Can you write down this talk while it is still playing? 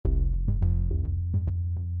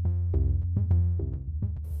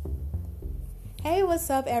Hey, what's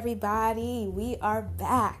up, everybody? We are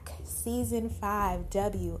back. Season 5,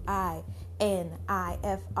 WINIFRED,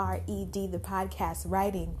 the podcast,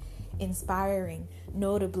 writing, inspiring,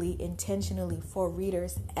 notably, intentionally for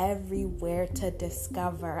readers everywhere to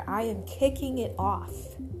discover. I am kicking it off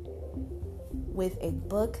with a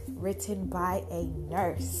book written by a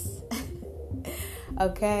nurse.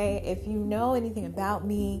 Okay, if you know anything about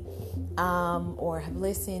me or have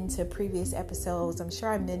listened to previous episodes, I'm sure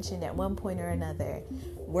I mentioned at one point or another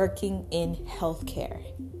working in healthcare.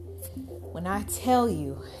 When I tell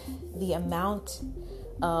you the amount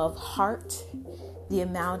of heart, the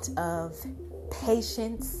amount of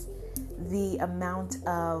patience, the amount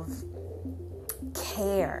of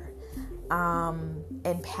care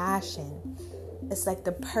and passion, it's like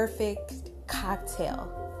the perfect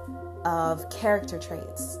cocktail of character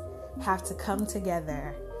traits have to come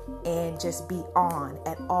together and just be on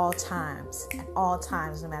at all times,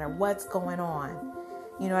 no matter what's going on.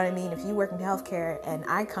 You know what I mean? If you work in healthcare, and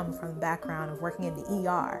I come from the background of working in the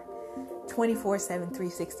ER, 24/7,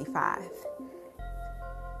 365,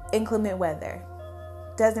 inclement weather,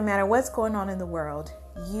 doesn't matter what's going on in the world,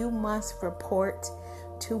 you must report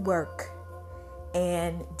to work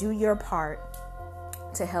and do your part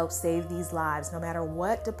to help save these lives. No matter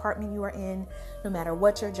what department you are in, no matter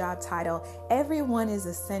what your job title, everyone is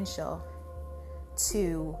essential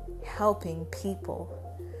to helping people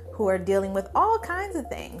who are dealing with all kinds of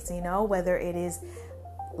things, whether it is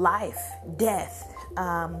life, death,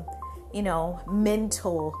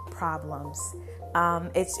 mental problems.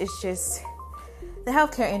 It's just, the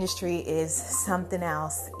healthcare industry is something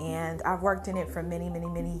else, and I've worked in it for many, many,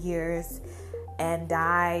 many years, and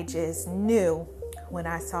I just knew when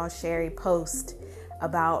I saw Shari post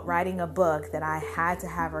about writing a book that I had to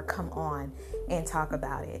have her come on and talk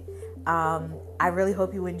about it. I really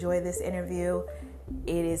hope you enjoy this interview.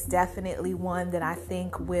 It is definitely one that I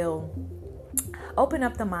think will open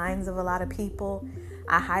up the minds of a lot of people.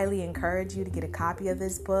 I highly encourage you to get a copy of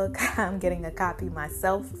this book. I'm getting a copy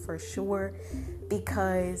myself for sure,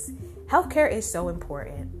 because healthcare is so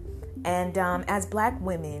important. And as Black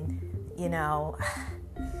women,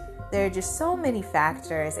 there are just so many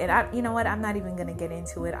factors, and I'm not even going to get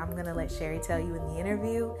into it. I'm going to let Shari tell you in the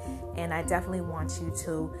interview, and I definitely want you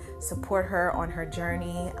to support her on her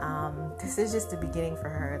journey. This is just the beginning for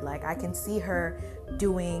her. Like, I can see her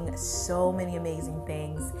doing so many amazing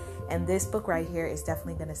things, and this book right here is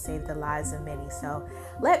definitely going to save the lives of many. So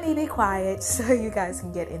let me be quiet so you guys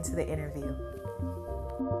can get into the interview.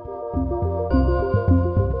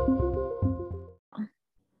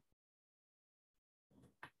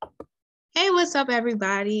 Hey, what's up,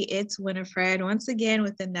 everybody? It's Winifred once again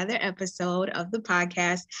with another episode of the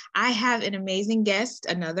podcast. I have another amazing guest.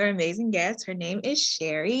 Her name is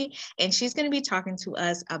Shari, and she's going to be talking to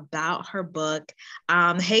us about her book.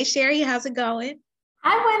 Hey, Shari, how's it going?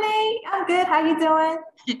 Hi, Winnie. I'm good. How you doing?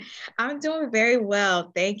 I'm doing very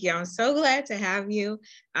well. Thank you. I'm so glad to have you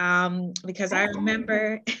because I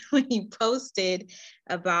remember when you posted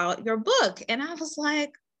about your book, and I was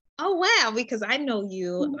like, oh, wow, because I know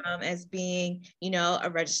you as being, a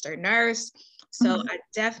registered nurse. So I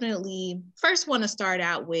definitely first want to start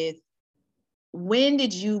out with, when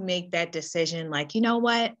did you make that decision? Like, you know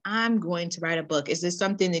what, I'm going to write a book. Is this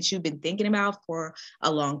something that you've been thinking about for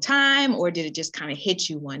a long time, or did it just kind of hit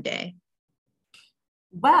you one day?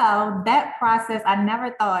 Well, that process, I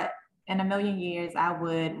never thought in a million years I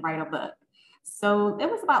would write a book. So it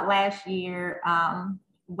was about last year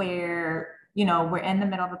where, we're in the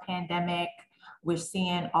middle of a pandemic. We're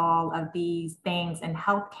seeing all of these things in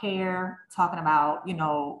healthcare, talking about,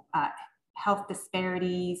 health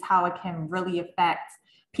disparities, how it can really affect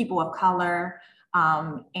people of color.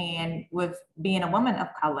 And with being a woman of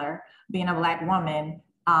color, being a Black woman,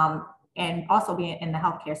 and also being in the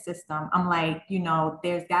healthcare system, I'm like,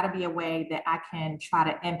 there's got to be a way that I can try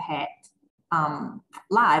to impact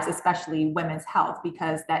lives, especially women's health,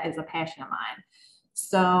 because that is a passion of mine.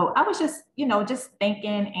 So I was just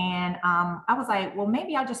thinking, and I was like, well,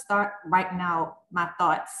 maybe I'll just start writing out my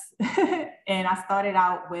thoughts. And I started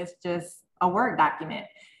out with just a Word document.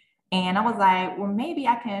 And I was like, well, maybe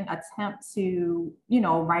I can attempt to,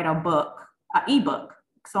 write a book, an ebook.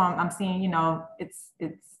 So I'm seeing, it's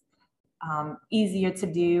easier to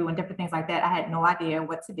do and different things like that. I had no idea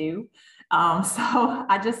what to do. So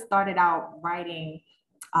I just started out writing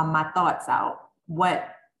my thoughts out.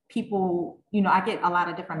 What people, I get a lot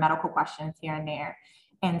of different medical questions here and there.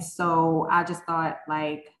 And so I just thought,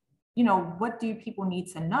 like, what do people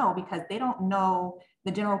need to know? Because they don't know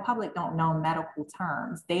the general public don't know medical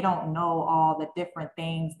terms. They don't know all the different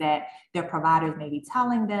things that their providers may be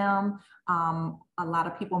telling them. A lot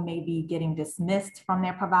of people may be getting dismissed from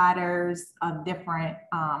their providers of different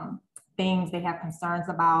things they have concerns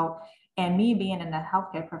about. And me being in the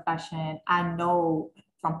healthcare profession, I know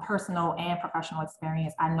from personal and professional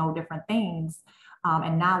experience, I know different things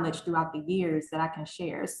and knowledge throughout the years that I can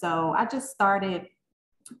share. So I just started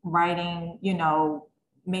writing, you know,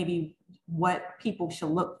 maybe what people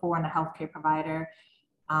should look for in a healthcare provider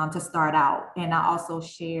to start out. And I also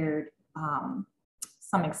shared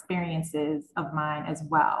some experiences of mine as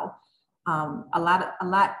well.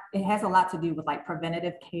 It has a lot to do with like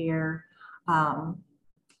preventative care.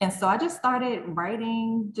 And so I just started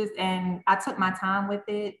writing and I took my time with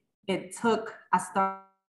it. I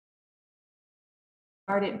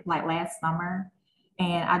started like last summer.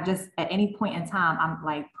 And I just, at any point in time, I'm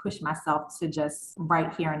like push myself to just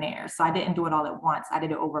write here and there. So I didn't do it all at once. I did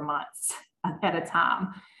it over months at a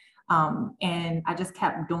time. And I just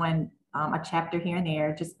kept doing a chapter here and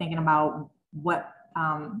there, just thinking about what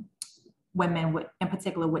women in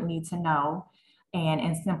particular would need to know, and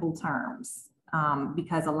in simple terms,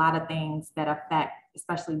 because a lot of things that affect,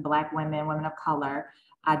 especially Black women, women of color,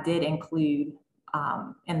 I did include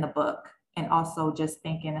in the book. And also just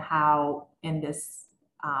thinking how in this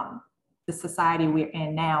the society we're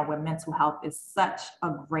in now, where mental health is such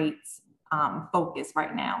a great focus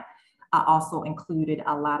right now, I also included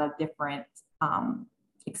a lot of different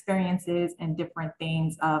experiences and different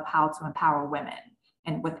things of how to empower women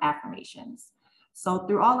and with affirmations. So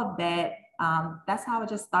through all of that, that's how I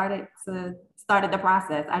just started the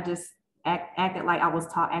process. I just acted like I was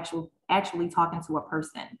actually talking to a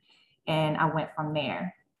person, and I went from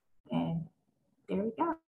there. And there we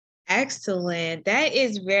go. Excellent. That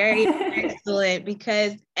is very excellent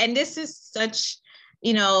because, and this is such,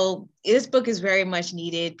 you know, this book is very much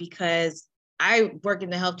needed because I work in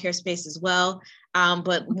the healthcare space as well,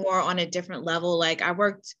 but more on a different level. Like I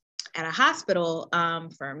worked at a hospital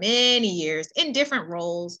for many years in different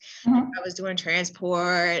roles. I was doing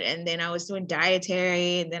transport, and then I was doing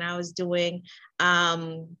dietary, and then I was doing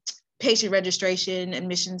patient registration,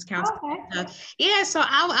 admissions counseling. Okay. Yeah, so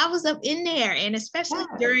I was up in there, and especially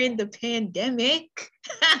during the pandemic,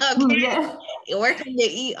 working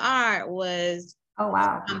the ER was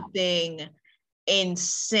something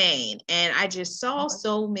insane. And I just saw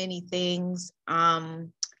so many things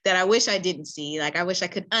that I wish I didn't see. Like I wish I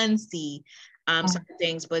could unsee some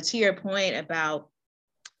things. But to your point about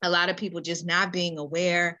a lot of people just not being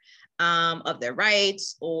aware of their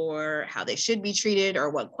rights or how they should be treated or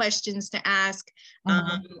what questions to ask.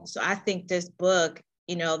 So I think this book,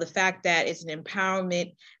 you know, the fact that it's an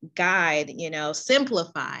empowerment guide, you know,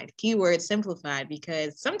 simplified, keyword simplified,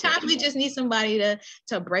 because sometimes we just need somebody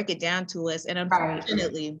to break it down to us. And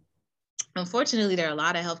unfortunately, there are a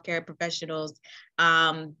lot of healthcare professionals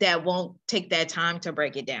that won't take that time to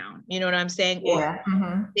break it down. You know what I'm saying? Yeah.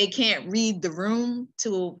 Or they can't read the room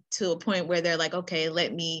to a point where they're like, okay,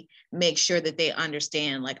 let me make sure that they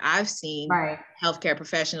understand. Like I've seen healthcare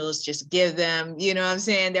professionals just give them, you know what I'm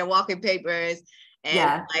saying, their walking papers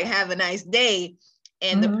and like have a nice day.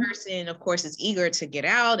 And the person, of course, is eager to get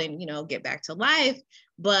out and, you know, get back to life,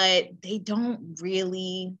 but they don't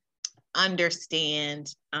really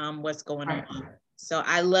understand what's going on. So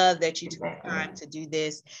I love that you took the time to do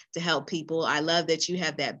this to help people. I love that you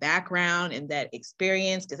have that background and that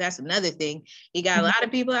experience, because that's another thing. You got a lot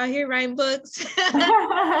of people out here writing books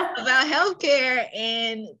about healthcare,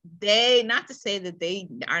 and they, not to say that they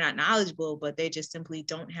are not knowledgeable, but they just simply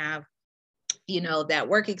don't have, you know, that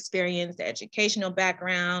work experience, the educational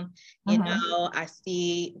background. You know, I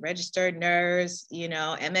see registered nurse, you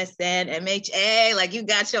know, MSN, MHA, like you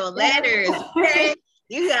got your letters, okay?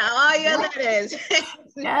 You got all your letters.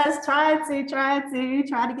 Yes, trying to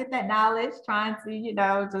get that knowledge, trying to, you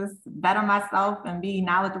know, just better myself and be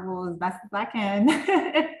knowledgeable as best as I can.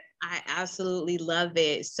 I absolutely love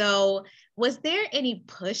it. So was there any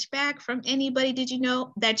pushback from anybody? Did you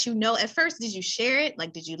know at first, did you share it?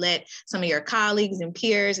 Like, did you let some of your colleagues and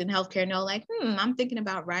peers in healthcare know, like, I'm thinking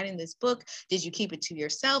about writing this book? Did you keep it to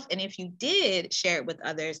yourself? And if you did share it with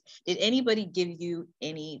others, did anybody give you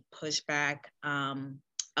any pushback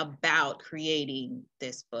about creating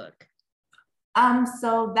this book?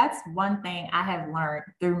 So that's one thing I have learned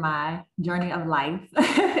through my journey of life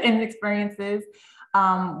and experiences.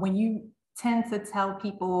 When you tend to tell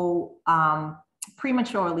people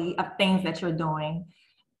prematurely of things that you're doing,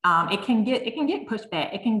 it can get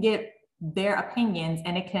pushback. It can get their opinions,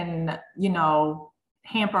 and it can, you know,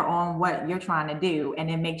 hamper on what you're trying to do, and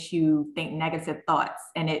it makes you think negative thoughts,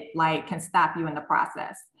 and it like can stop you in the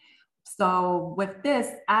process. So with this,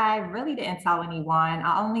 I really didn't tell anyone.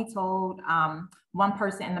 I only told one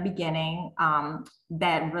person in the beginning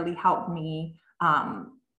that really helped me.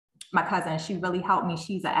 My cousin, she really helped me.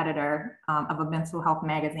 She's an editor of a mental health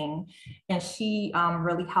magazine, and she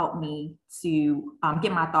really helped me to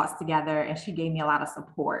get my thoughts together, and she gave me a lot of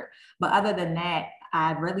support. But other than that,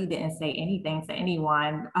 I really didn't say anything to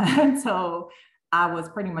anyone until I was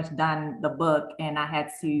pretty much done the book, and I had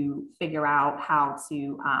to figure out how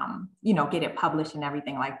to, get it published and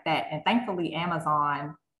everything like that. And thankfully,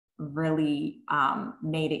 Amazon really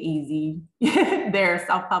made it easy. Their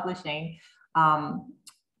self-publishing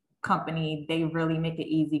company, they really make it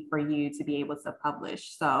easy for you to be able to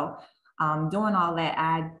publish. So doing all that,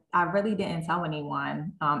 I really didn't tell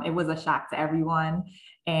anyone. It was a shock to everyone.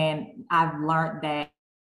 And I've learned that,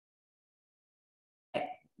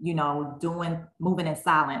 moving in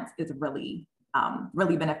silence is really,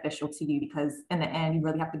 really beneficial to you, because in the end, you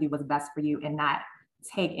really have to do what's best for you and not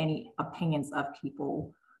take any opinions of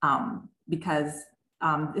people, because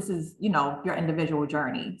this is, your individual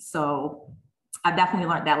journey. So I definitely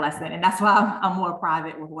learned that lesson, and that's why I'm more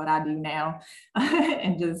private with what I do now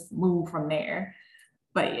and just move from there.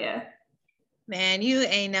 But yeah. Man, you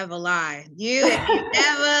ain't never lie. You ain't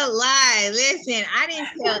never lie. Listen, I didn't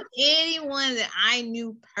tell anyone that I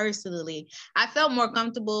knew personally. I felt more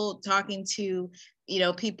comfortable talking to,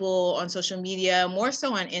 people on social media, more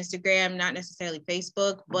so on Instagram, not necessarily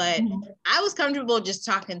Facebook, but I was comfortable just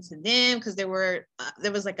talking to them because there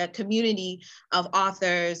was like a community of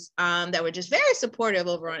authors that were just very supportive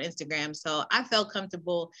over on Instagram. So I felt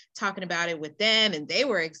comfortable talking about it with them, and they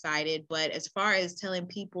were excited. But as far as telling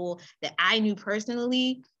people that I knew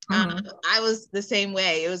personally, I was the same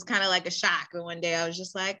way. It was kind of like a shock. And one day I was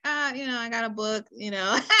just like, I got a book, people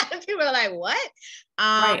are like, what?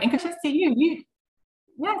 Right. And just to you,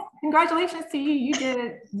 yes, congratulations to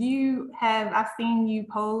you. I've seen you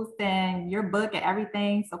post and your book and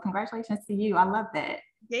everything. So congratulations to you. I love that.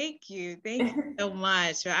 Thank you so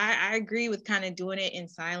much. I agree with kind of doing it in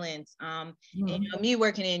silence. And, me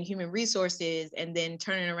working in human resources and then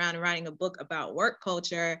turning around and writing a book about work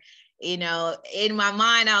culture, in my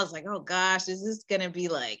mind, I was like, oh gosh, is this going to be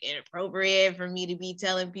like inappropriate for me to be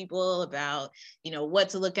telling people about, what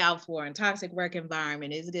to look out for in toxic work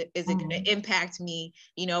environment? Is it going to impact me,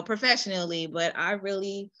 professionally? But I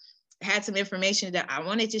really had some information that I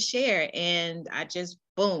wanted to share, and I just,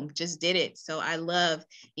 boom, just did it. So I love,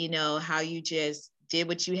 how you just did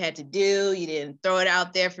what you had to do. You didn't throw it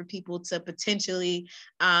out there for people to potentially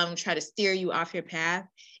try to steer you off your path.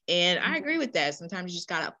 And I agree with that. Sometimes you just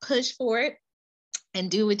got to push for it and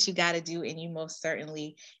do what you got to do. And you most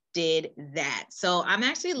certainly did that. So I'm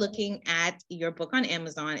actually looking at your book on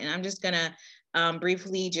Amazon, and I'm just going to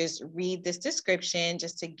briefly just read this description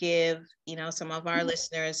just to give, some of our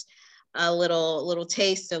listeners a little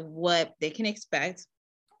taste of what they can expect.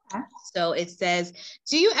 So it says,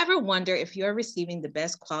 do you ever wonder if you're receiving the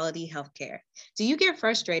best quality healthcare? Do you get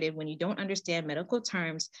frustrated when you don't understand medical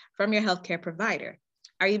terms from your healthcare provider?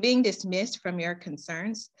 Are you being dismissed from your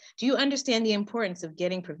concerns? Do you understand the importance of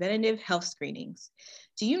getting preventative health screenings?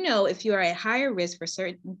 Do you know if you are at higher risk for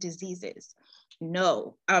certain diseases?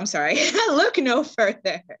 No, I'm sorry, look no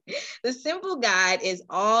further. The Simple Guide is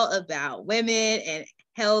all about women and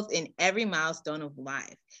health in every milestone of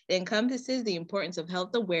life. It encompasses the importance of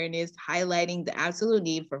health awareness, highlighting the absolute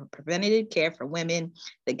need for preventative care for women,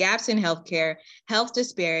 the gaps in healthcare, health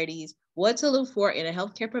disparities, what to look for in a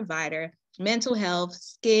healthcare provider, mental health,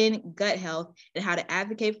 skin, gut health, and how to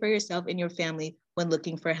advocate for yourself and your family when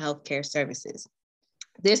looking for healthcare services.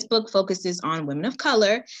 This book focuses on women of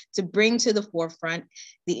color to bring to the forefront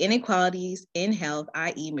the inequalities in health,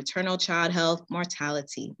 i.e. maternal child health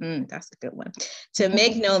mortality. That's a good one. To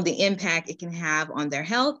make known the impact it can have on their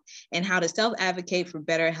health and how to self-advocate for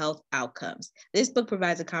better health outcomes. This book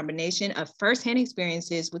provides a combination of firsthand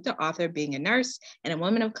experiences with the author being a nurse and a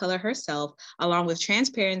woman of color herself, along with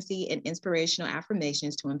transparency and inspirational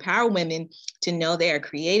affirmations to empower women to know they are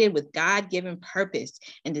created with God-given purpose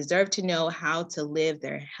and deserve to know how to live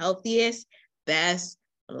their healthiest, best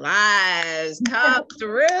lives. Come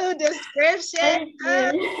through, description.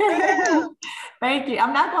 Thank you.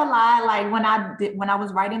 I'm not gonna lie, like when I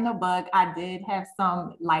was writing the book, I did have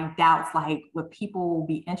some like doubts, like would people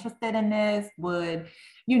be interested in this? Would,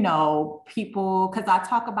 people, because I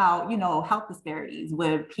talk about, health disparities,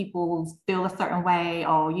 would people feel a certain way,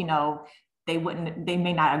 or, they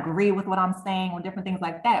may not agree with what I'm saying, or different things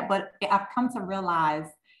like that. But I've come to realize,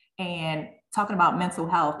 and talking about mental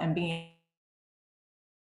health and being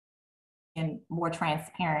more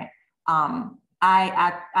transparent,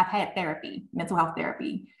 I've had therapy, mental health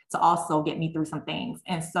therapy, to also get me through some things.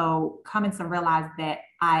 And so coming to realize that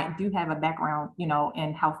I do have a background, you know,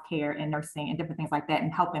 in healthcare and nursing and different things like that,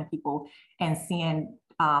 and helping people and seeing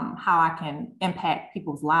how I can impact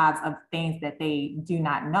people's lives of things that they do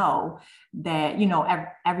not know, that, you know,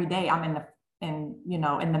 every day I'm in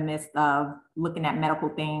the midst of looking at medical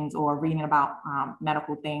things or reading about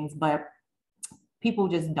medical things, but people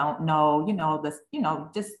just don't know,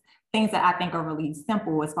 just things that I think are really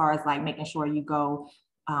simple, as far as like making sure you go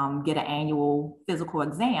get an annual physical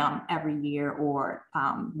exam every year, or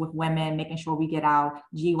with women, making sure we get our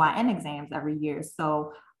GYN exams every year.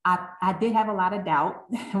 So I did have a lot of doubt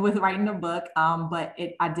with writing the book, but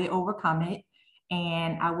I did overcome it.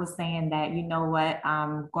 And I was saying that, you know what,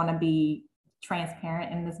 I'm going to be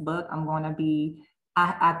transparent in this book. I'm going to be,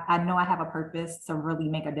 I know I have a purpose to really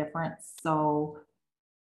make a difference. So,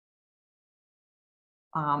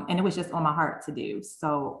 and it was just on my heart to do.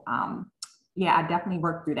 So, yeah, I definitely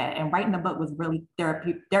worked through that. And writing the book was really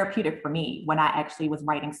therapeutic for me when I actually was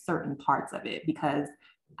writing certain parts of it, because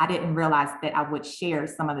I didn't realize that I would share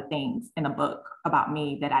some of the things in the book about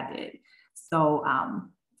me that I did. So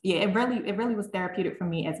yeah, it really was therapeutic for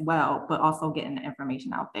me as well, but also getting the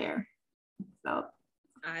information out there. So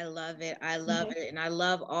I love it. I love it. And I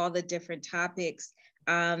love all the different topics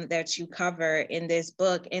that you cover in this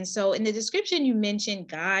book. And so in the description, you mentioned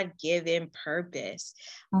God-given purpose.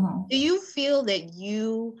 Do you feel that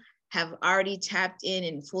you have already tapped in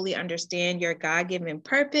and fully understand your God-given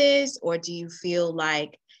purpose? Or do you feel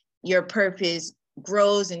like your purpose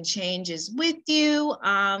grows and changes with you?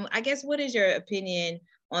 I guess, what is your opinion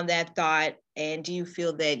on that thought? And do you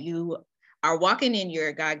feel that you are walking in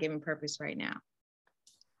your God-given purpose right now?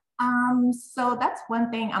 So that's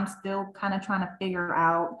one thing I'm still kind of trying to figure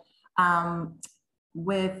out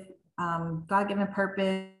with God-given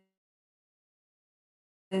purpose.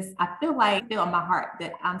 I feel in my heart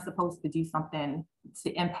that I'm supposed to do something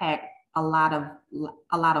to impact a lot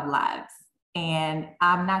of lives. And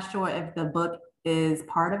I'm not sure if the book is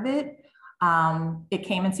part of it. It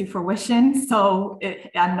came into fruition. So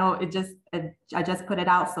I know I just put it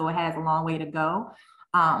out, so it has a long way to go.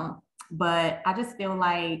 But I just feel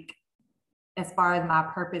like, as far as my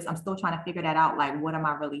purpose, I'm still trying to figure that out. Like, what am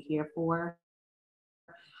I really here for?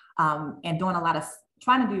 And doing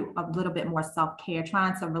trying to do a little bit more self-care,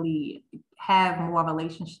 trying to really have more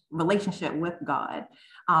relationship with God,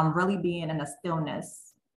 really being in a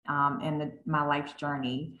stillness in my life's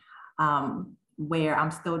journey, where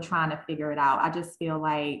I'm still trying to figure it out. I just feel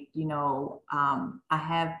like, I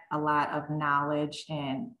have a lot of knowledge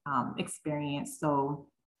and experience. So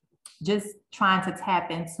just trying to tap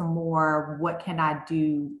into more, what can I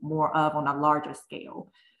do more of on a larger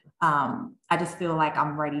scale? I just feel like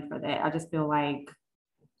I'm ready for that. I just feel like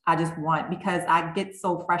I just because I get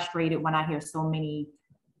so frustrated when I hear so many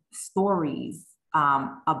stories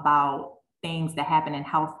about things that happen in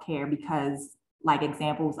healthcare, because, like,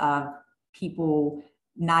 examples of people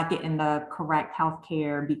not getting the correct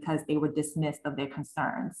healthcare because they were dismissed of their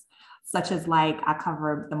concerns, such as, like, I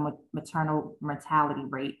covered the maternal mortality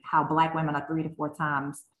rate, how Black women are 3 to 4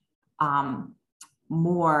 times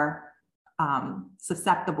more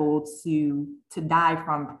susceptible to die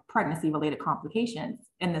from pregnancy related complications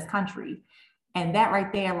in this country. And that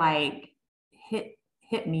right there, like, hit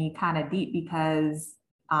me kind of deep, because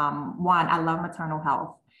one, I love maternal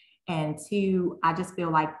health, and two, I just feel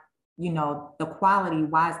like, why is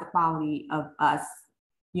the quality of us,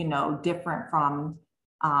 different from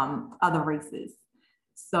other races?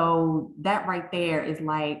 So that right there is,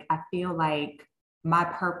 like, I feel like my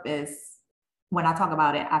purpose, when I talk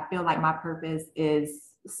about it, I feel like my purpose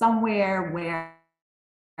is somewhere where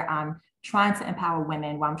I'm trying to empower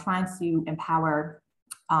women, where I'm trying to empower,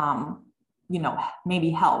 maybe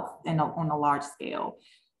health on a large scale,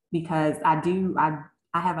 because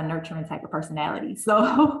I have a nurturing type of personality.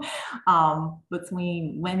 So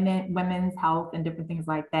between women's health and different things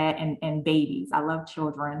like that, and babies, I love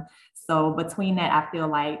children. So between that, I feel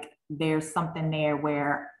like there's something there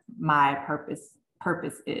where my purpose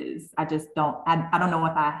is. I don't know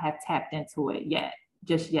if I have tapped into it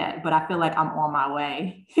just yet, but I feel like I'm on my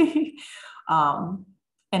way.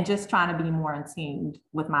 And just trying to be more in tune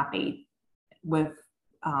with my faith,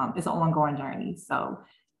 it's an ongoing journey. So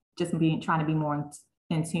just trying to be more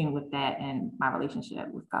in tune with that and my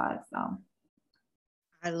relationship with God. So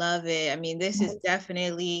I love it. I mean, this is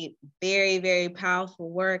definitely very, very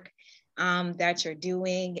powerful work. that you're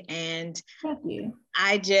doing. And thank you.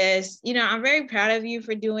 I just, I'm very proud of you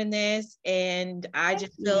for doing this. And I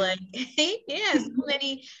just feel like, yeah,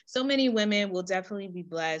 so many women will definitely be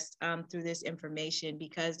blessed through this information,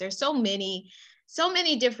 because there's so many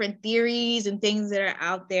different theories and things that are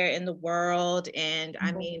out there in the world. And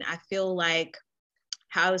I mean, I feel like,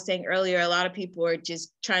 how I was saying earlier, a lot of people are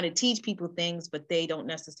just trying to teach people things, but they don't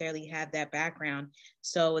necessarily have that background.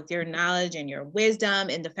 So with your knowledge and your wisdom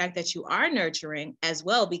and the fact that you are nurturing as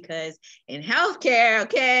well, because in healthcare,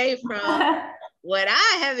 okay, from what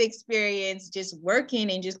I have experienced just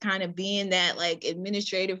working and just kind of being that like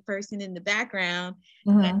administrative person in the background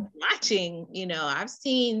and watching, I've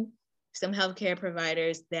seen some healthcare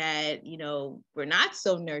providers that, were not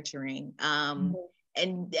so nurturing.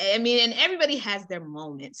 And I mean, and everybody has their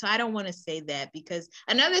moment. So I don't want to say that, because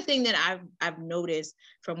another thing that I've noticed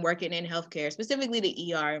from working in healthcare, specifically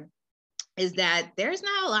the ER, is that there's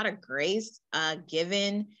not a lot of grace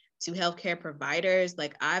given to healthcare providers.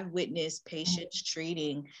 Like, I've witnessed patients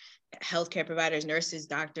treating healthcare providers, nurses,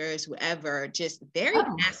 doctors, whoever, just very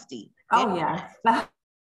nasty. Yeah.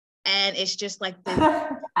 And it's just like this.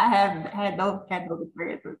 I have had those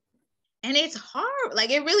experiences. And it's hard.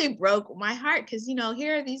 Like, it really broke my heart, because,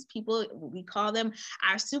 here are these people, we call them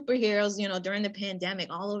our superheroes, during the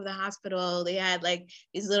pandemic, all over the hospital, they had like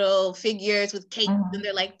these little figures with cakes, and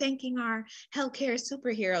they're like thanking our healthcare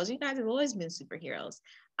superheroes. You guys have always been superheroes.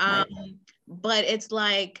 Right. But it's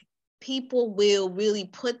like, people will really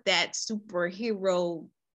put that superhero,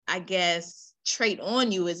 I guess, trait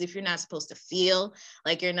on you, as if you're not supposed to feel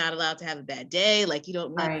like you're not allowed to have a bad day. Like, you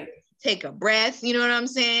don't need take a breath, you know what I'm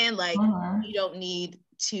saying? Like, you don't need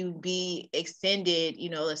to be extended,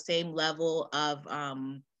 the same level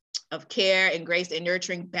of care and grace and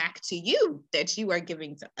nurturing back to you that you are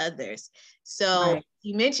giving to others. So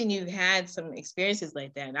you mentioned you've had some experiences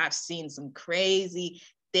like that, and I've seen some crazy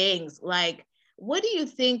things. Like, what do you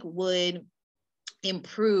think would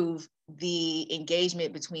improve the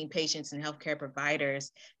engagement between patients and healthcare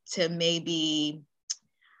providers to maybe,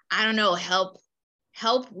 I don't know, help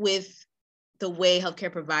with the way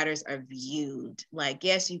healthcare providers are viewed? Like,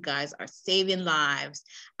 yes, you guys are saving lives,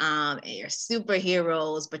 and you're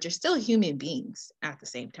superheroes, but you're still human beings at the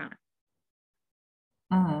same time.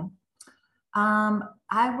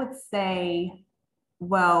 I would say,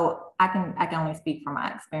 well, I can only speak from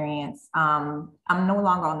my experience. I'm no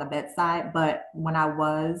longer on the bedside, but when I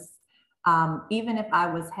was, even if I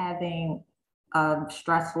was having a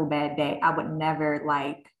stressful bad day, I would never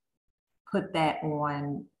like put that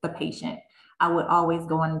on the patient. I would always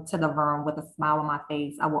go into the room with a smile on my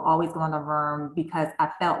face. I would always go in the room because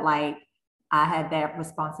I felt like I had that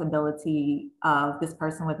responsibility of this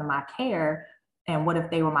person within my care. And what if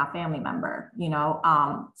they were my family member,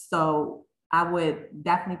 So I would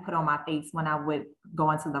definitely put on my face when I would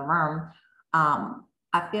go into the room.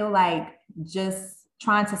 I feel like just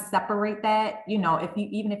trying to separate that,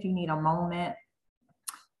 even if you need a moment,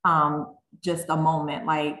 just a moment,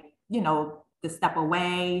 like, to step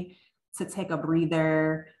away, to take a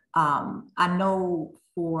breather. I know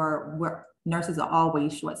for nurses are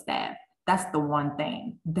always short-staffed. That's the one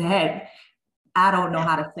thing that I don't know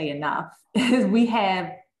how to say enough. Is we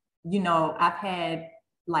have, I've had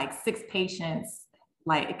like 6 patients,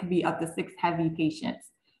 like it could be up to 6 heavy patients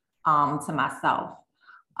to myself.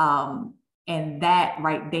 And that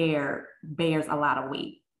right there bears a lot of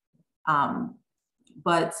weight.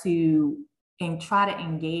 But try to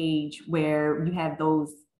engage where you have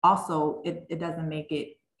those, also, it doesn't make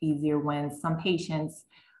it easier when some patients,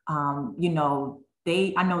 I know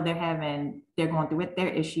they're going through their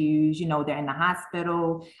issues, they're in the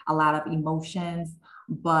hospital, a lot of emotions,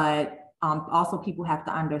 but also people have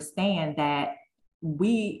to understand that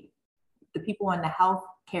the people in the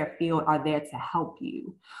healthcare field are there to help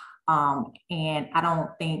you. And I don't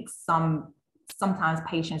think sometimes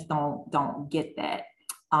patients don't get that.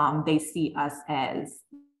 They see us as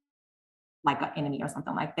like an enemy or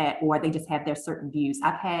something like that, or they just have their certain views.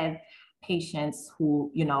 I've had patients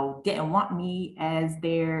who, didn't want me as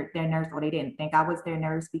their nurse, or they didn't think I was their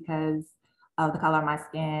nurse because of the color of my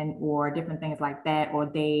skin or different things like that, or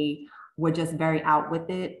they were just very out with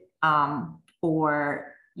it,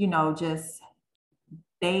 or, just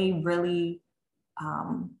they really,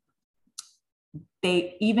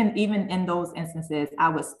 they even in those instances, I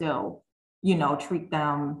would still, treat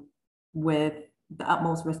them with the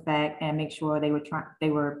utmost respect and make sure they were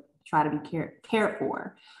try to be cared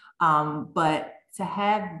for. But to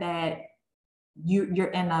have that, you're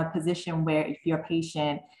in a position where if you're a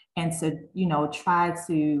patient and to, try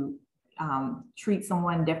to treat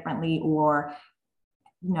someone differently, or,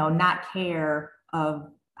 not care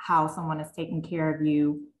of how someone is taking care of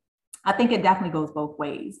you, I think it definitely goes both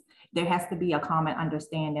ways. There has to be a common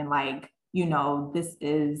understanding, like, you know, this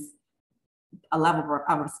is a level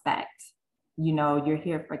of respect. You know, you're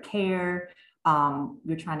here for care.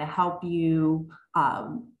 You're trying to help you.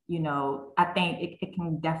 You know, I think it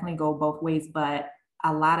can definitely go both ways, but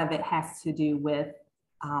a lot of it has to do with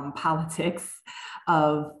politics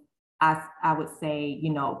of, I would say,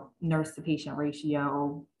 you know, nurse to patient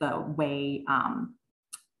ratio, the way,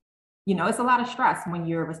 you know, it's a lot of stress when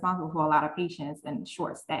you're responsible for a lot of patients and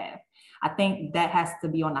short staff. I think that has to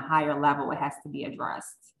be on a higher level. It has to be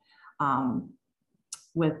addressed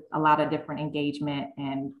with a lot of different engagement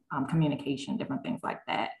and communication, different things like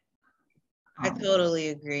that. I totally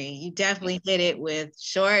agree. You definitely hit it with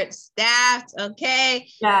short staffed. Okay.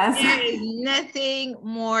 Yes. There is nothing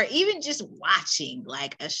more, even just watching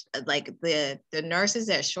like the nurses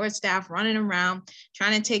at short staff running around,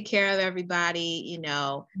 trying to take care of everybody, you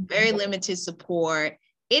know, very limited support.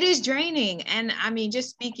 It is draining. And I mean,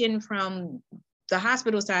 just speaking from the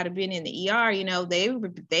hospital side of being in the ER, you know, they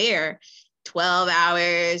were there 12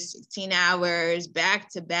 hours, 16 hours,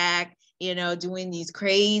 back to back, you know, doing these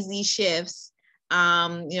crazy shifts.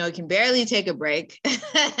 You know, can barely take a break.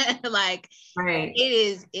 Like, right.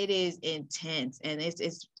 it is intense, and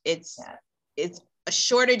it's a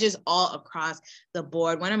shortages all across the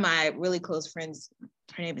board. One of my really close friends,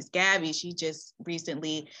 her name is Gabby. She just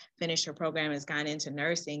recently finished her program and has gone into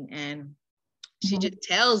nursing, and she just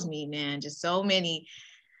tells me, man, just so many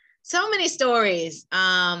stories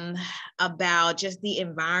about just the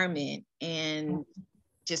environment and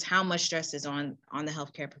just how much stress is on the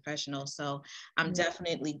healthcare professional. So I'm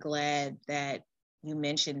definitely glad that you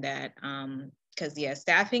mentioned that, because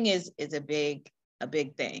staffing is a big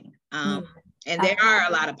thing, and there are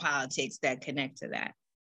a lot of politics that connect to that.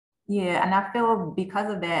 Yeah, and I feel because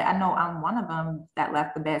of that, I know I'm one of them that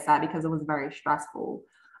left the bedside because it was very stressful.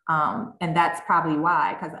 And that's probably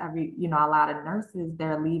why, because a lot of nurses,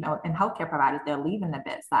 they're leaving, and healthcare providers, they're leaving the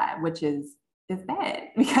bedside, which is bad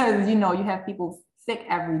because, you know, you have people sick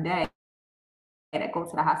every day that go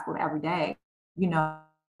to the hospital every day. You know,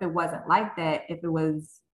 if it wasn't like that, if it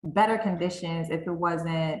was better conditions, if it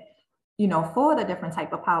wasn't, you know, for the different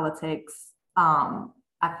type of politics,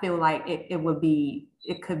 I feel like it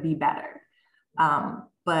could be better.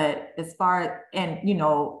 But as far, and, you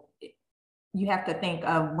know, you have to think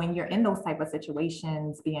of when you're in those type of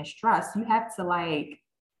situations, being stressed, you have to like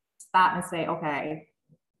stop and say, okay,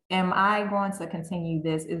 am I going to continue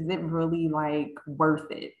this? Is it really like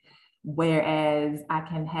worth it? Whereas I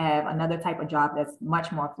can have another type of job that's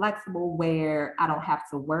much more flexible, where I don't have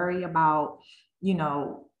to worry about, you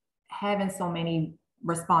know, having so many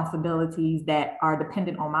responsibilities that are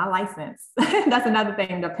dependent on my license. That's another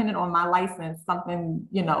thing, dependent on my license, something,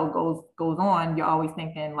 you know, goes on. You're always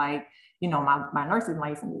thinking like, you know, my nursing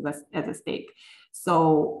license is at stake.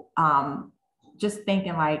 So just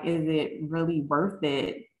thinking like, is it really worth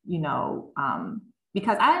it? You know,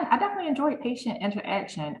 because I definitely enjoy patient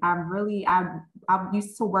interaction. I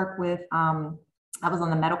used to work with, I was on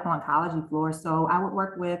the medical oncology floor. So I would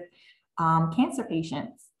work with cancer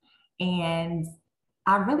patients, and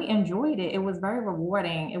I really enjoyed it. It was very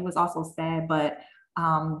rewarding. It was also sad, but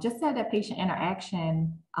just that patient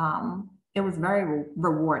interaction, it was very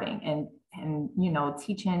rewarding, and you know,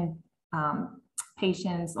 teaching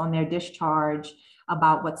patients on their discharge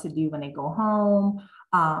about what to do when they go home,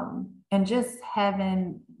 and just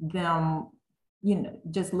having them, you know,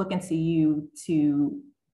 just looking to you to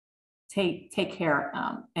take care of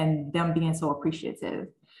them, and them being so appreciative.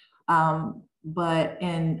 But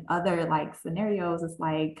in other like scenarios, it's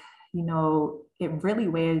like, you know, it really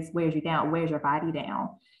wears you down, wears your body down.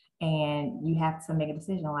 And you have to make a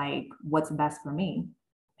decision like, what's best for me?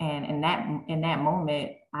 And in that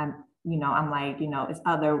moment, I'm like, you know, it's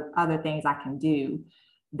other things I can do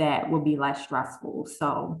that will be less stressful.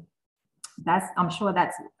 So I'm sure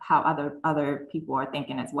that's how other people are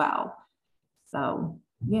thinking as well. So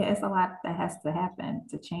yeah, it's a lot that has to happen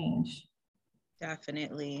to change.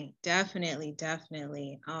 Definitely.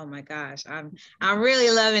 Oh my gosh, I'm really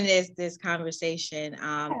loving this conversation.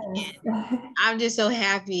 And I'm just so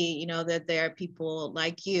happy, you know, that there are people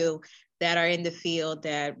like you that are in the field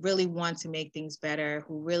that really want to make things better,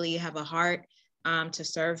 who really have a heart to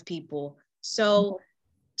serve people. So,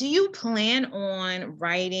 do you plan on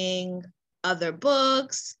writing other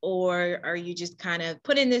books, or are you just kind of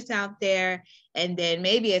putting this out there and then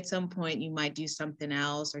maybe at some point you might do something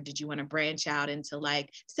else? Or did you want to branch out into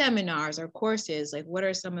like seminars or courses? Like, what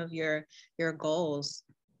are some of your goals?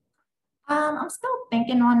 I'm still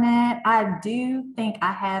thinking on that. I do think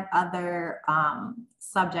I have other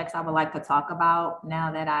subjects I would like to talk about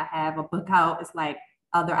now that I have a book out. It's like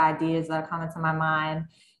other ideas that are coming to my mind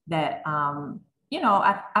that,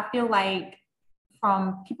 I feel like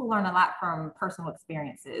from people learn a lot from personal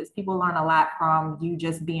experiences. People learn a lot from you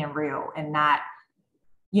just being real and not,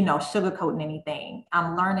 sugarcoating anything.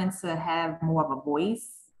 I'm learning to have more of a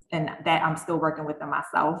voice, and that I'm still working with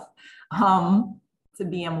myself. To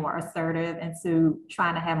being more assertive and to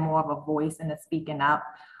trying to have more of a voice and to speaking up.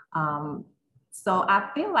 So I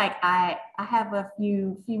feel like I have a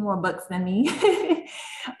few more books in me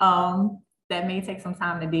that may take some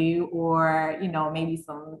time to do, or maybe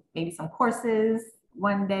some courses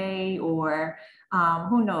one day, or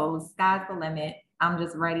who knows, sky's the limit. I'm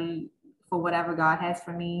just ready for whatever God has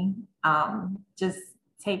for me. Just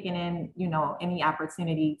taking in any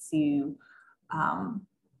opportunity to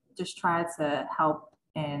just try to help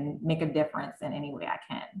and make a difference in any way I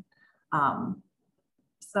can.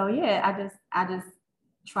 So yeah, I just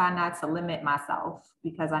try not to limit myself,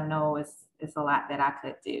 because I know it's a lot that I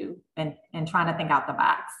could do, and trying to think out the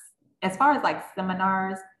box. As far as like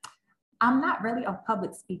seminars, I'm not really a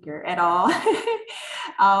public speaker at all.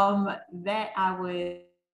 That I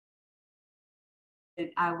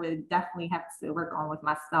would definitely have to work on with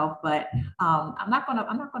myself, but I'm not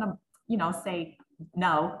gonna say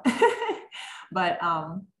no. But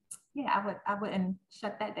yeah, I wouldn't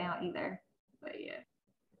shut that down either. But yeah.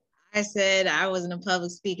 I said I wasn't a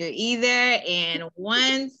public speaker either. And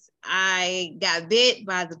once I got bit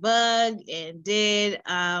by the bug and did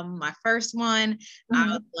my first one,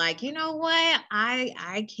 I was like, you know what?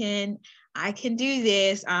 I can do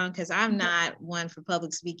this, because I'm not one for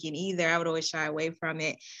public speaking either. I would always shy away from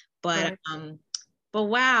it. But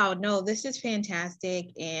wow, no, this is fantastic.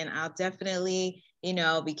 And I'll definitely,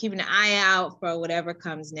 be keeping an eye out for whatever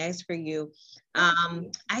comes next for you.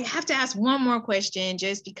 I have to ask one more question,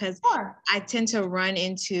 just because I tend to run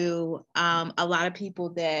into a lot of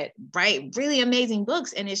people that write really amazing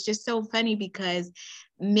books. And it's just so funny because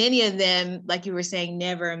many of them, like you were saying,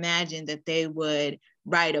 never imagined that they would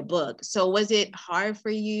write a book. So was it hard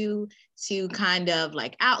for you to kind of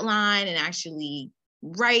like outline and actually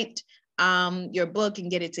write your book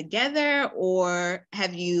and get it together? Or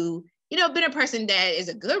have you been a person that is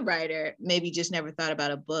a good writer, maybe just never thought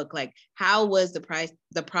about a book? Like, how was the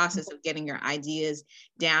process of getting your ideas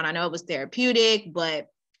down? I know it was therapeutic, but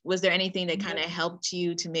was there anything that kind of helped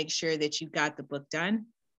you to make sure that you got the book done?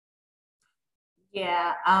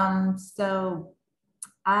 Yeah. So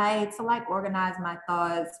to like organize my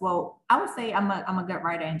thoughts. Well, I would say I'm a good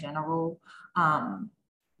writer in general.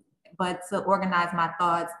 But to organize my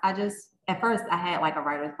thoughts, at first I had like a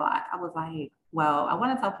writer's block. I was like, well, I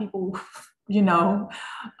want to tell people,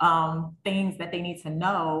 things that they need to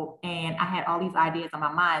know. And I had all these ideas in my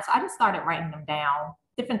mind. So I just started writing them down,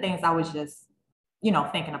 different things I was just,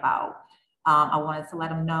 thinking about. I wanted to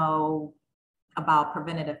let them know about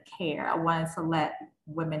preventative care. I wanted to let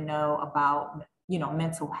women know about,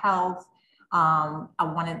 mental health. I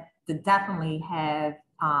wanted to definitely have,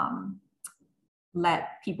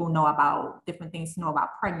 let people know about different things, to know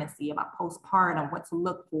about pregnancy, about postpartum, what to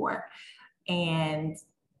look for. And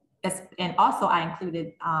also I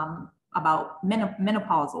included about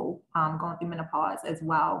menopausal, going through menopause as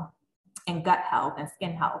well, and gut health and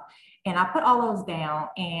skin health. And I put all those down,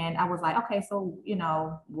 and I was like, okay, so,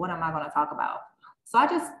 what am I going to talk about? So I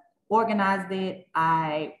just organized it.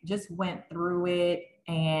 I just went through it.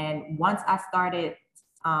 And once I started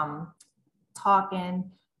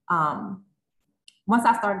talking,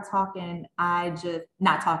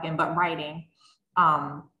 writing,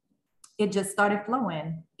 it just started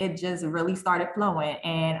flowing. It just really started flowing.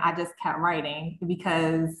 And I just kept writing,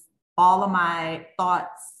 because all of my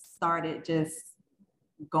thoughts started just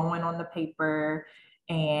going on the paper.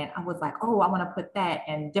 And I was like, oh, I want to put that,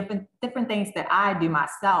 and different things that I do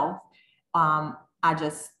myself. I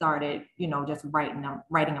just started, just writing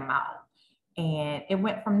them out. And it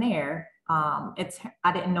went from there. I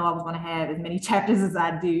didn't know I was going to have as many chapters as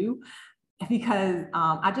I do, because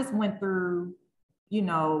I just went through,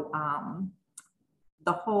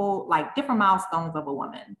 the whole, like, different milestones of a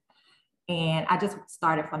woman. And I just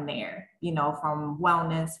started from there, from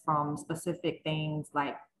wellness, from specific things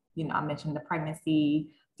like, I mentioned the pregnancy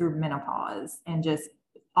through menopause, and just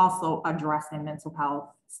also addressing mental health,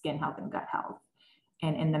 skin health, and gut health.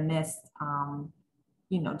 And in the midst,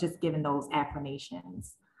 just giving those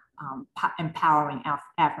affirmations, empowering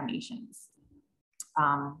affirmations.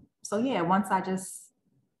 So yeah, once I just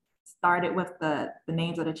started with the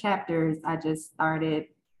names of the chapters, I just started,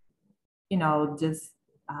 just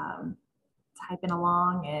typing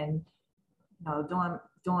along, and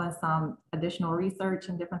doing some additional research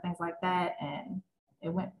and different things like that, and it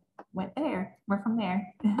went from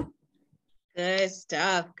there. Good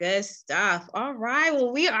stuff. Good stuff. All right.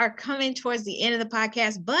 Well, we are coming towards the end of the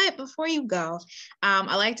podcast, but before you go,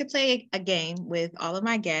 I like to play a game with all of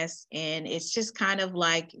my guests, and it's just kind of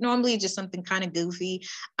like normally just something kind of goofy.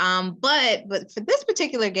 But for this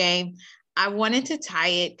particular game, I wanted to tie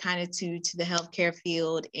it kind of to the healthcare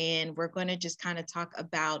field, and we're going to just kind of talk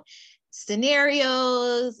about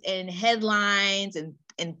scenarios and headlines and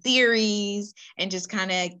theories, and just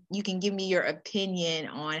kind of, you can give me your opinion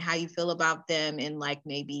on how you feel about them in like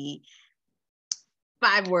maybe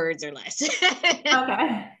 5 words or less.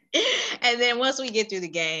 Okay. And then once we get through the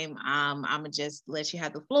game, I'm gonna just let you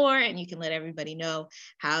have the floor, and you can let everybody know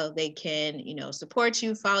how they can, support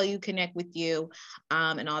you, follow you, connect with you,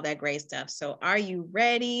 and all that great stuff. So are you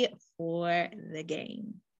ready for the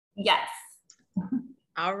game? Yes.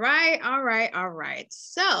 All right.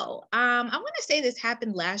 So I want to say this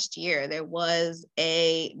happened last year. There was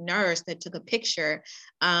a nurse that took a picture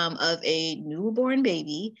of a newborn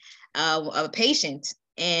baby, of a patient,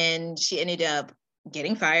 and she ended up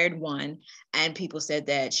getting fired, one, and people said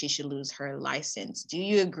that she should lose her license. Do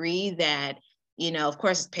you agree that, of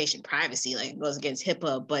course, it's patient privacy, like it goes against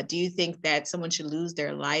HIPAA, but do you think that someone should lose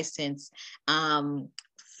their license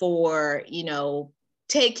for,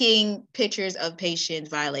 taking pictures of patients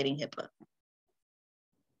violating HIPAA?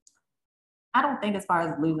 I don't think as far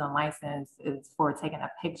as losing a license is for taking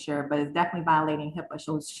a picture, but it's definitely violating HIPAA.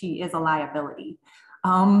 So she is a liability.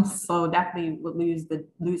 So definitely would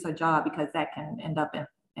lose her job, because that can end up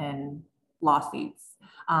in lawsuits.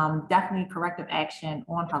 Definitely corrective action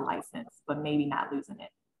on her license, but maybe not losing it.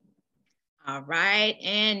 All right.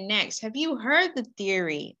 And next, have you heard the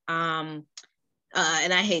theory?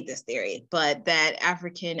 And I hate this theory, but that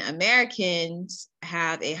African Americans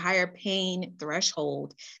have a higher pain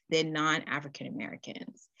threshold than non-African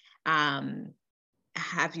Americans.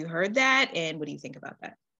 Have you heard that? And what do you think about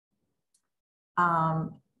that? I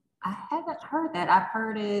haven't heard that. I've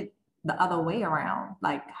heard it the other way around,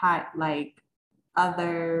 like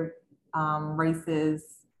other races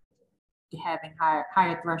having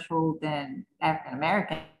higher threshold than African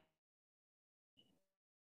American.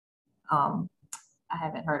 I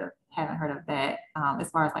haven't heard of that. As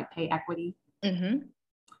far as like pay equity. Mm-hmm.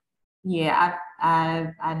 Yeah,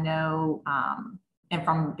 I know, and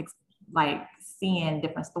from like seeing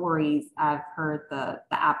different stories, I've heard the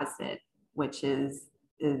opposite, which is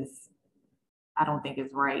I don't think is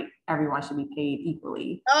right. Everyone should be paid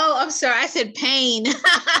equally. Oh, I'm sorry. I said pain.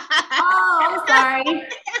 Oh, I'm sorry.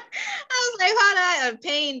 I was like, hold on, a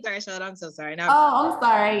pain threshold. I'm so sorry. No. Oh, I'm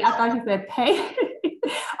sorry. I thought you said pay.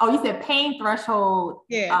 Oh, you said pain threshold.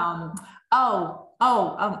 Yeah.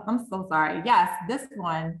 I'm so sorry. Yes, this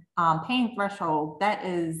one, pain threshold, that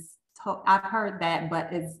is, I've heard that, but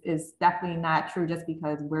it's definitely not true just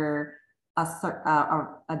because we're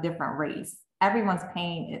a different race. Everyone's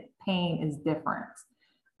pain is different.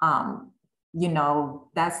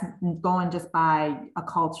 That's going just by a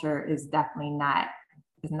culture is definitely not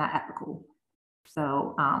ethical.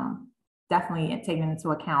 So definitely taking into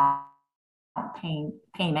account pain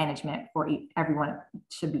management for everyone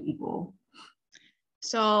should be equal.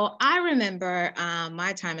 So I remember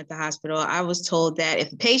my time at the hospital. I was told that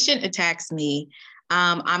if a patient attacks me,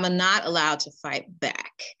 I'm not allowed to fight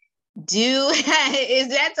back. Is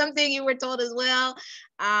that something you were told as well?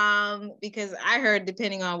 Because I heard,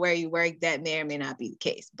 depending on where you work, that may or may not be the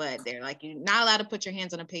case, but they're like, you're not allowed to put your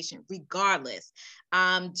hands on a patient regardless.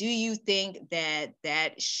 Do you think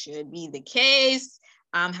that should be the case?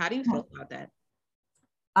 How do you feel about that?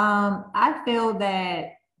 I feel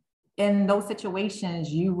that in those situations,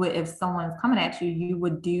 you would, if someone's coming at you, you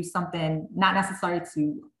would do something not necessarily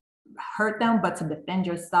to hurt them, but to defend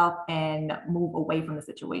yourself and move away from the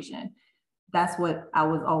situation. That's what I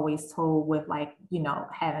was always told with, like,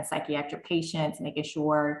 having psychiatric patients, making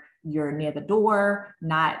sure you're near the door,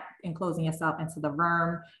 not enclosing yourself into the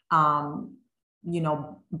room,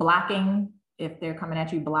 blocking, if they're coming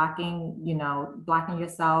at you, blocking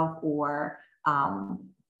yourself, or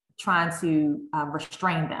trying to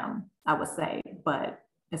restrain them, I would say. But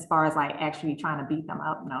as far as like actually trying to beat them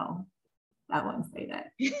up, no, I wouldn't say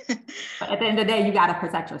that. But at the end of the day, you got to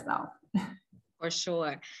protect yourself. For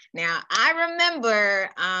sure. Now, I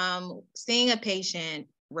remember seeing a patient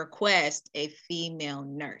request a female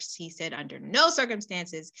nurse. He said under no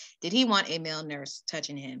circumstances did he want a male nurse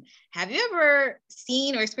touching him. Have you ever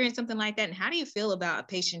seen or experienced something like that? And how do you feel about a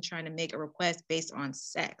patient trying to make a request based on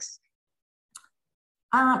sex?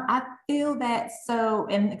 I feel that, so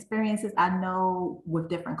in experiences I know with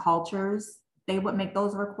different cultures, they would make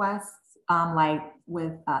those requests. like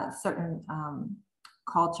with certain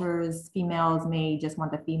cultures, females may just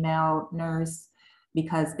want the female nurse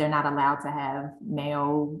because they're not allowed to have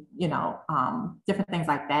male, different things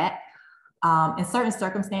like that in certain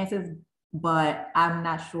circumstances, but I'm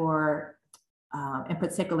not sure in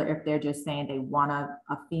particular if they're just saying they want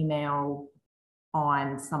a female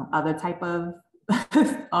on some other type of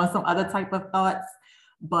on some other type of thoughts.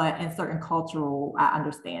 But in certain cultural, I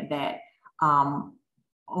understand that. On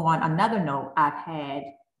another note, I've had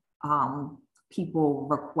people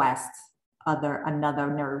request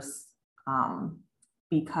another nurse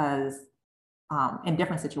because in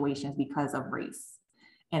different situations because of race,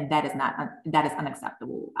 and that is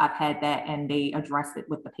unacceptable. I've had that, and they addressed it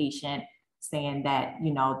with the patient, saying that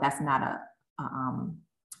that's not a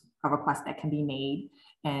request that can be made,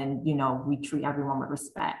 and we treat everyone with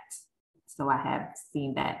respect. So I have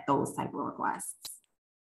seen those type of requests.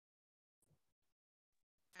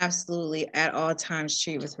 Absolutely, at all times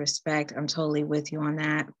treat with respect. I'm totally with you on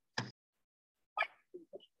that.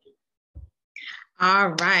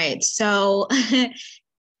 All right, so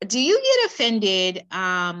do you get offended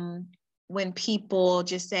when people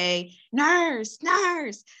just say nurse?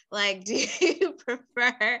 Like, do you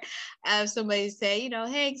prefer somebody say,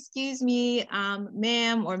 hey, excuse me,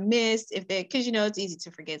 ma'am or miss, if they, because it's easy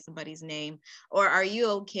to forget somebody's name? Or are you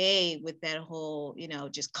okay with that whole,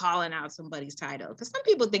 just calling out somebody's title? Because some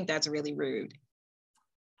people think that's really rude.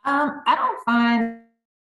 I don't find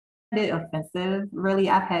it offensive, really.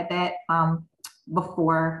 I've had that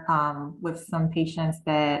before with some patients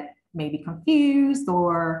that may be confused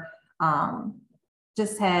or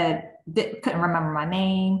just couldn't remember my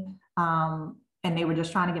name, and they were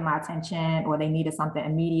just trying to get my attention, or they needed something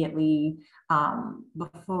immediately.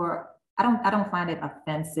 Before, I don't find it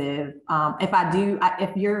offensive.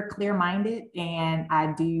 If you're clear-minded and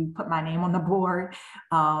I do put my name on the board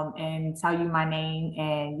and tell you my name,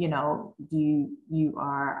 and you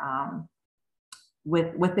are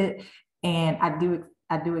with it, and I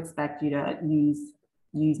do expect you to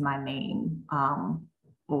use my name,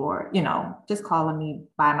 or just calling me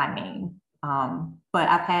by my name. But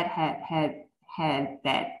I've had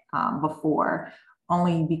that before,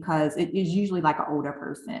 only because it is usually like an older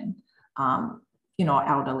person, an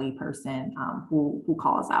elderly person who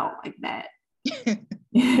calls out like that.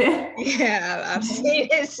 Yeah, I've seen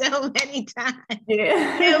it so many times.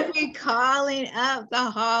 Yeah. He'll be calling up the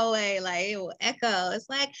hallway, like it will echo. It's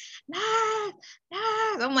like, nah.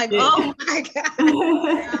 I'm like, oh my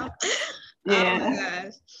God. Yeah. Oh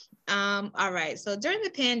my gosh. All right. So during the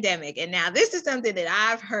pandemic, and now this is something that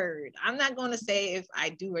I've heard. I'm not going to say if I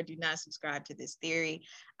do or do not subscribe to this theory,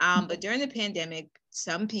 but during the pandemic,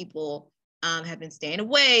 some people have been staying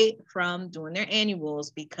away from doing their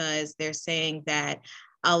annuals because they're saying that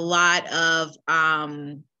a lot of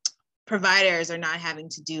providers are not having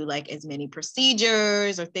to do like as many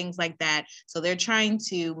procedures or things like that. So they're trying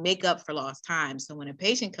to make up for lost time. So when a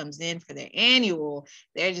patient comes in for their annual,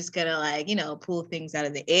 they're just gonna pull things out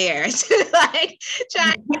of the air to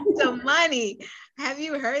try and get some money. Have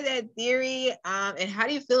you heard that theory? And how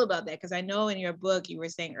do you feel about that? Because I know in your book, you were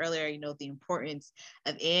saying earlier, the importance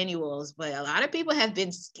of annuals, but a lot of people have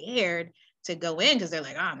been scared to go in because they're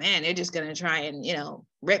like, oh man, they're just going to try and,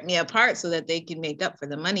 rip me apart so that they can make up for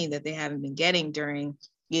the money that they haven't been getting during,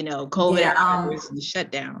 COVID and the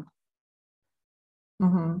shutdown.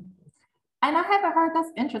 Mm-hmm. And I haven't heard,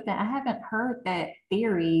 that's interesting. I haven't heard that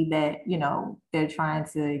theory that, they're trying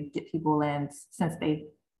to get people in since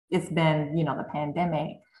it's been, the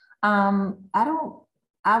pandemic. I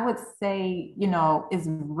would say, it's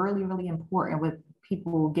really, really important with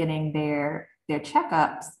people getting their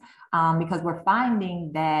checkups, because we're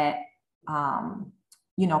finding that,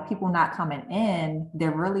 people not coming in,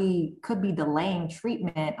 there really could be delaying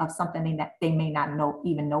treatment of something that they may not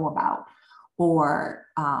even know about, or,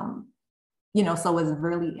 so it's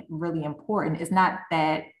really, really important. It's not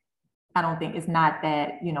that, I don't think it's not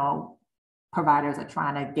that, providers are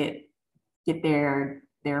trying to get their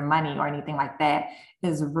money or anything like that.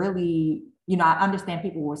 Is really, I understand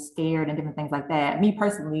people were scared and different things like that. Me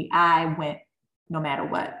personally, I went no matter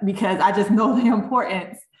what, because I just know the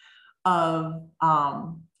importance of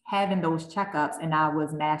having those checkups, and I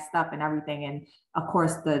was masked up and everything. And of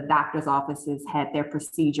course the doctor's offices had their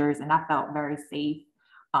procedures, and I felt very safe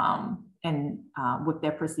and with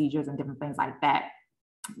their procedures and different things like that.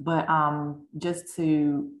 But just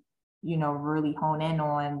to, really hone in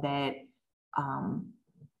on that,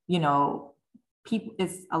 people,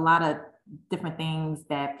 it's a lot of different things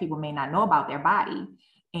that people may not know about their body.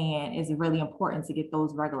 And it's really important to get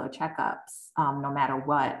those regular checkups, no matter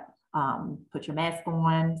what. put your mask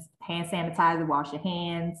on, hand sanitizer, wash your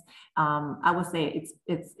hands. I would say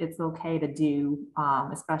it's okay to do,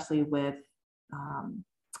 especially with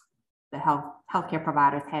the healthcare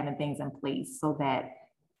providers having things in place so that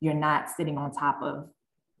you're not sitting on top of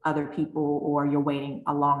other people or you're waiting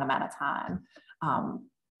a long amount of time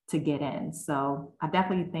to get in. So I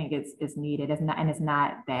definitely think it's needed. It's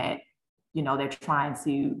not that, they're trying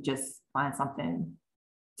to just find something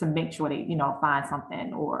to make sure they, find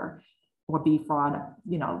something or be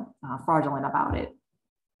fraudulent about it.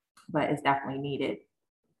 But it's definitely needed.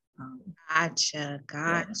 Gotcha.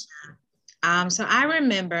 So I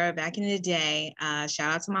remember back in the day,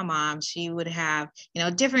 shout out to my mom, she would have,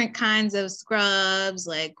 different kinds of scrubs,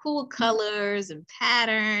 like cool colors and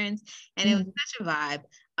patterns, and it was such a vibe.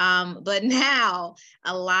 But now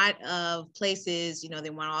a lot of places, they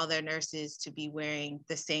want all their nurses to be wearing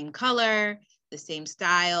the same color, the same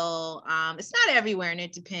style. It's not everywhere, and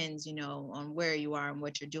it depends, on where you are and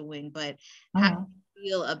what you're doing, but how do you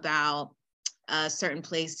feel about certain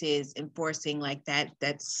places enforcing like that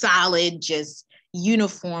solid, just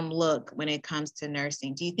uniform look when it comes to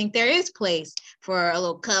nursing? Do you think there is place for a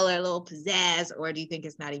little color, a little pizzazz, or do you think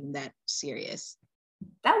it's not even that serious?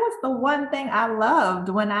 That was the one thing I loved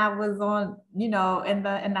when I was on, in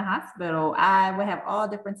the hospital. I would have all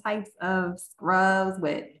different types of scrubs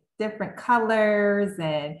with different colors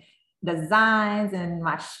and designs and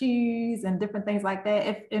my shoes and different things like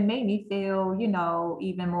that. It made me feel,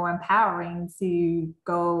 even more empowering to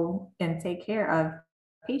go and take care of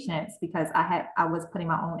patients because I was putting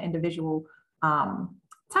my own individual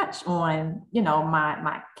touch on,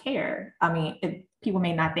 my care. I mean, people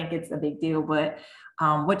may not think it's a big deal, but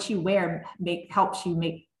what you wear helps you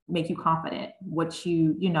make you confident. What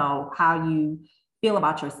how you feel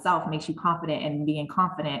about yourself makes you confident, and being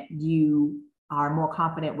confident, you are more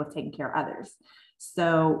confident with taking care of others.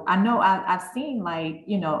 So I know I've seen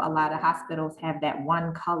a lot of hospitals have that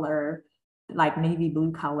one color, like navy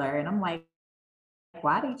blue color. And I'm like,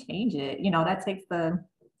 why they change it? That takes the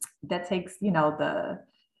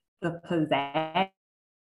pizzazz,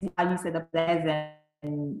 how you said the pizzazz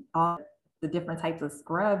and all the different types of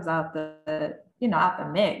scrubs out the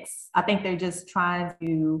mix. I think they're just trying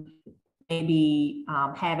to maybe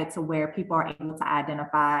have it to where people are able to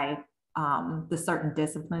identify the certain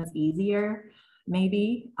disciplines easier,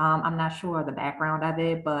 maybe. I'm not sure of the background of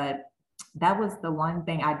it, but that was the one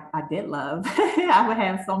thing I did love. I would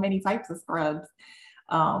have so many types of scrubs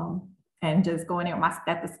and just going in with my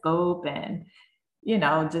stethoscope and,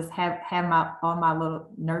 just have all my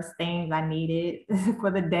little nurse things I needed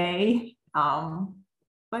for the day.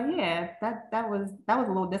 But yeah, that was a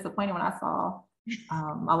little disappointing when I saw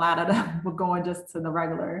a lot of them were going just to the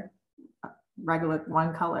regular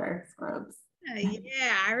one color scrubs.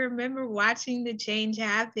 Yeah, I remember watching the change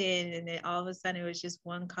happen, and then all of a sudden it was just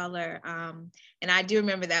one color. And I do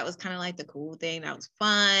remember that was kind of like the cool thing. That was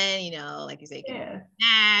fun, like you said,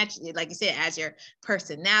 match, like you said, as your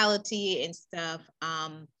personality and stuff.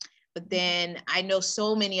 But then I know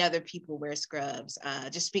so many other people wear scrubs,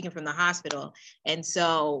 just speaking from the hospital. And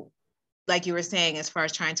so, like you were saying, as far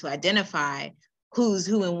as trying to identify who's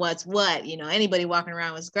who and what's what, anybody walking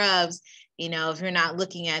around with scrubs, if you're not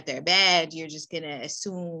looking at their badge, you're just going to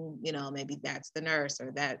assume, maybe that's the nurse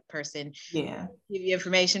or that person. Yeah. Give you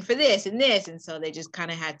information for this and this. And so they just kind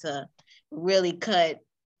of had to really cut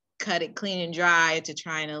it clean and dry to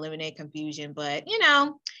try and eliminate confusion. But,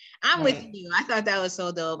 I'm with you. I thought that was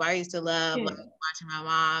so dope. I used to love watching my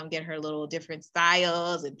mom get her little different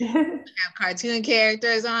styles and have cartoon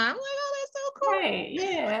characters on. I'm like, oh, that's so cool. Right.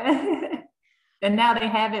 Yeah. And now they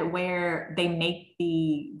have it where they make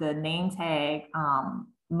the name tag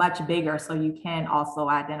much bigger, so you can also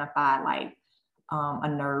identify like a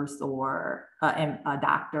nurse or a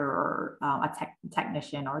doctor or a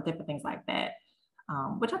technician or different things like that,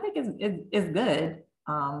 which I think is good.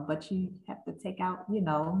 But you have to take out,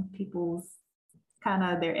 people's kind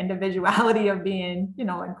of their individuality of being,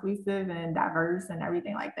 inclusive and diverse and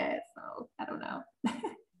everything like that. So I don't know.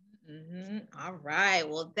 All right.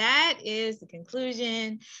 Well, that is the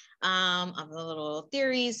conclusion of the little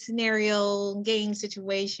theory scenario game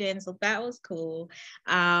situation. So that was cool.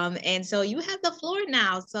 And so you have the floor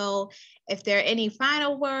now. So if there are any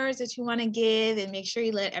final words that you want to give, and make sure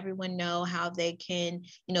you let everyone know how they can,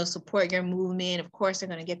 support your movement. Of course, they're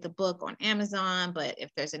going to get the book on Amazon, but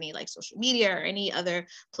if there's any like social media or any other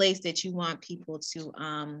place that you want people to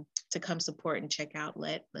come support and check out,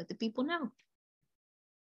 let the people know.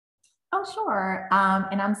 Oh, sure.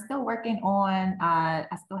 And I'm still working on, I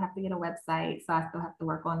still have to get a website, so I still have to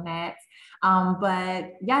work on that.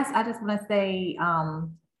 But yes, I just want to say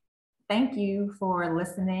thank you for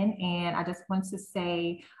listening. And I just want to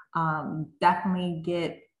say, definitely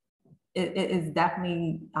it is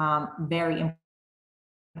definitely very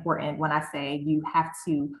important when I say you have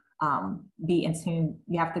to be in tune.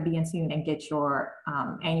 You have to be in tune and get your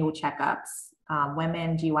annual checkups,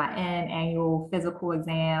 women, GYN, annual physical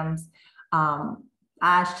exams,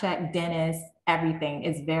 eyes check, dentist, everything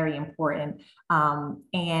is very important.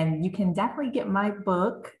 And you can definitely get my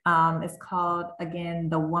book. It's called, again,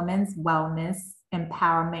 The Woman's Wellness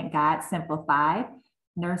Empowerment Guide Simplified.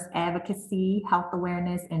 Nurse advocacy, health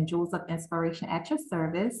awareness, and jewels of inspiration at your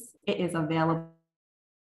service. It is available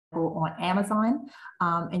on Amazon,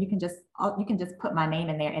 and you can just put my name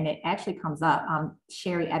in there, and it actually comes up,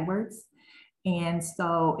 Shari Edwards. And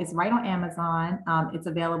so it's right on Amazon. It's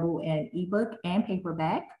available in ebook and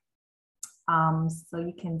paperback. So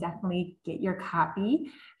you can definitely get your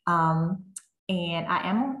copy. And I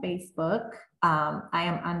am on Facebook. I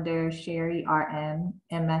am under Shari RM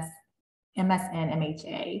MSN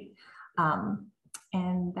MHA.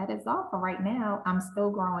 And that is all for right now. I'm still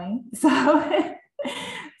growing, so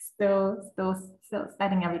still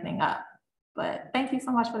setting everything up. But thank you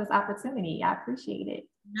so much for this opportunity. I appreciate it.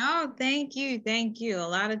 No, thank you. Thank you. A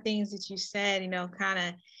lot of things that you said, kind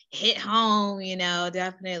of hit home,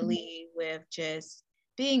 definitely with just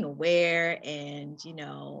being aware and,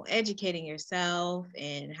 educating yourself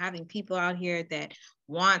and having people out here that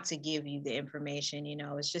want to give you the information.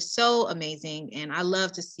 It's just so amazing. And I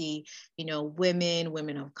love to see,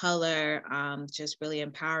 women of color, just really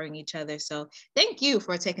empowering each other. So thank you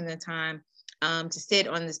for taking the time to sit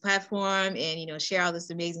on this platform and, share all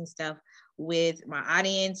this amazing stuff with my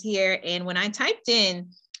audience here. And when I typed in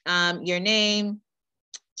your name,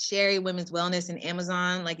 Shari Women's Wellness, in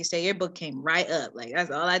Amazon, like you say, your book came right up. Like, that's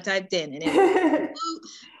all I typed in. And it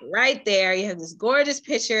right there, you have this gorgeous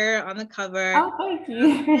picture on the cover. Oh, thank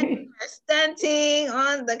you. Stunting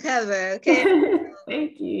on the cover. Okay.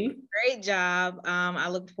 Thank you. Great job. I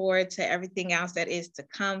look forward to everything else that is to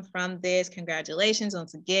come from this. Congratulations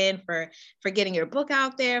once again for getting your book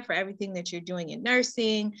out there, for everything that you're doing in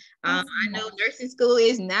nursing. I know nursing school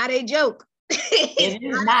is not a joke. It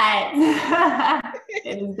is not.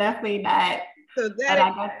 It is definitely not. So but I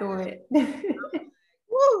got through it.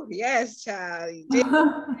 Woo, yes, child. You did.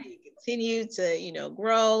 You continue to,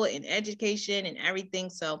 grow in education and everything.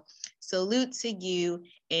 So salute to you.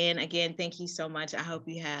 And again, thank you so much. I hope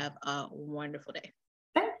you have a wonderful day.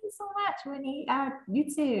 Thank you so much, Winnie.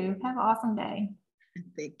 You too. Have an awesome day.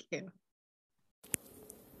 Thank you.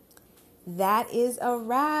 That is a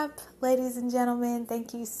wrap, ladies and gentlemen.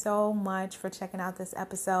 Thank you so much for checking out this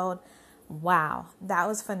episode. Wow, that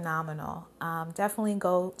was phenomenal. Definitely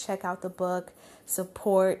go check out the book,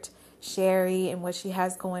 support Shari and what she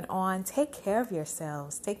has going on. Take care of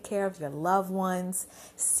yourselves. Take care of your loved ones.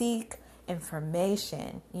 Seek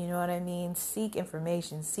information. You know what I mean? Seek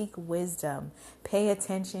information. Seek wisdom. Pay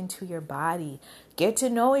attention to your body. Get to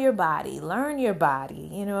know your body. Learn your body.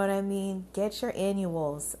 You know what I mean? Get your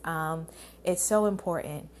annuals. It's so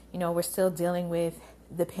important. We're still dealing with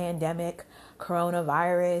the pandemic,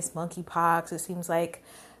 coronavirus, monkeypox. It seems like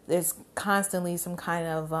there's constantly some kind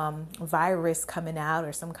of virus coming out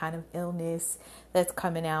or some kind of illness that's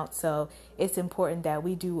coming out. So it's important that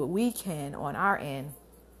we do what we can on our end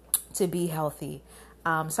to be healthy.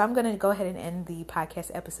 So I'm going to go ahead and end the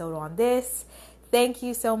podcast episode on this. Thank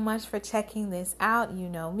you so much for checking this out. You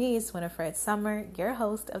know me, it's Winifred Summer, your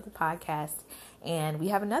host of the podcast. And we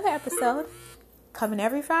have another episode coming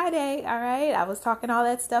every Friday. All right. I was talking all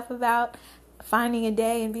that stuff about finding a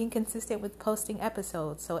day and being consistent with posting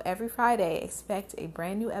episodes. So every Friday, expect a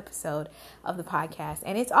brand new episode of the podcast.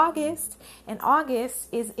 And it's August, and August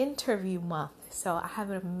is interview month. So I have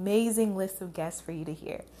an amazing list of guests for you to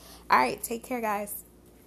hear. All right. Take care, guys.